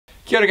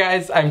Kia ora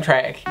guys, I'm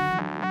Track.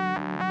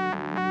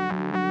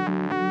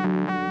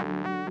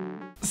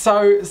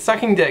 So,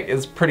 sucking dick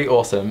is pretty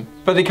awesome,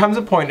 but there comes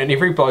a point in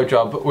every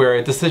blowjob where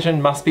a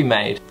decision must be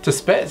made to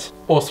spit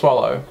or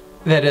swallow.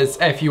 That is,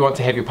 if you want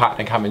to have your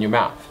partner come in your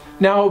mouth.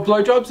 Now,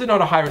 blowjobs are not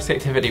a high-risk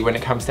activity when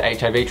it comes to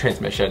HIV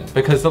transmission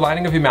because the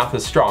lining of your mouth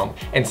is strong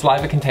and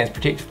saliva contains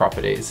protective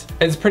properties.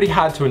 It's pretty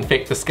hard to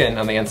infect the skin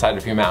on the inside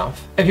of your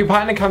mouth. If your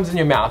partner comes in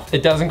your mouth,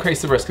 it does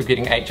increase the risk of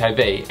getting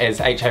HIV, as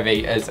HIV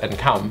is in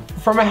cum.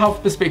 From a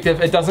health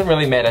perspective, it doesn't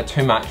really matter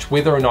too much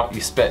whether or not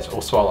you spit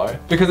or swallow,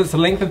 because it's the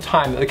length of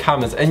time that the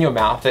cum is in your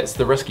mouth that's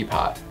the risky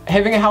part.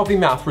 Having a healthy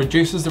mouth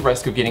reduces the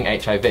risk of getting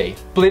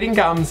HIV. Bleeding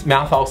gums,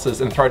 mouth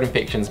ulcers, and throat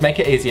infections make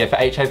it easier for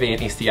HIV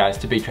and STIs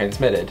to be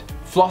transmitted.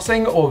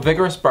 Flossing or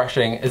vigorous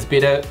brushing is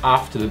better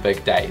after the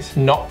big days,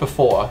 not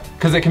before,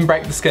 because it can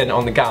break the skin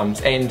on the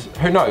gums and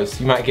who knows,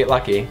 you might get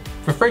lucky.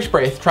 For fresh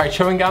breath, try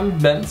chewing gum,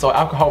 mints, or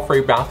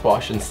alcohol-free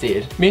mouthwash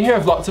instead. Men who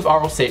have lots of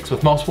oral sex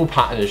with multiple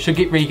partners should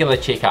get regular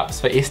checkups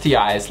for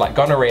STIs like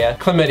gonorrhea,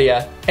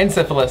 chlamydia, and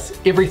syphilis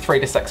every 3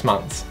 to 6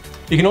 months.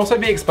 You can also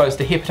be exposed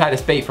to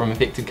hepatitis B from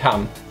infected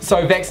cum,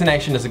 so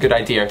vaccination is a good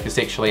idea if you're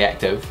sexually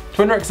active.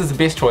 Twinrix is the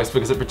best choice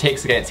because it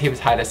protects against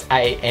hepatitis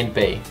A and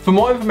B. For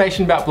more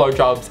information about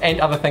blowjobs and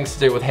other things to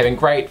do with having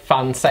great,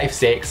 fun, safe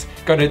sex,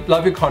 go to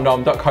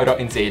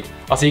loveyourcondom.co.nz.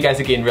 I'll see you guys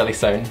again really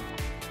soon.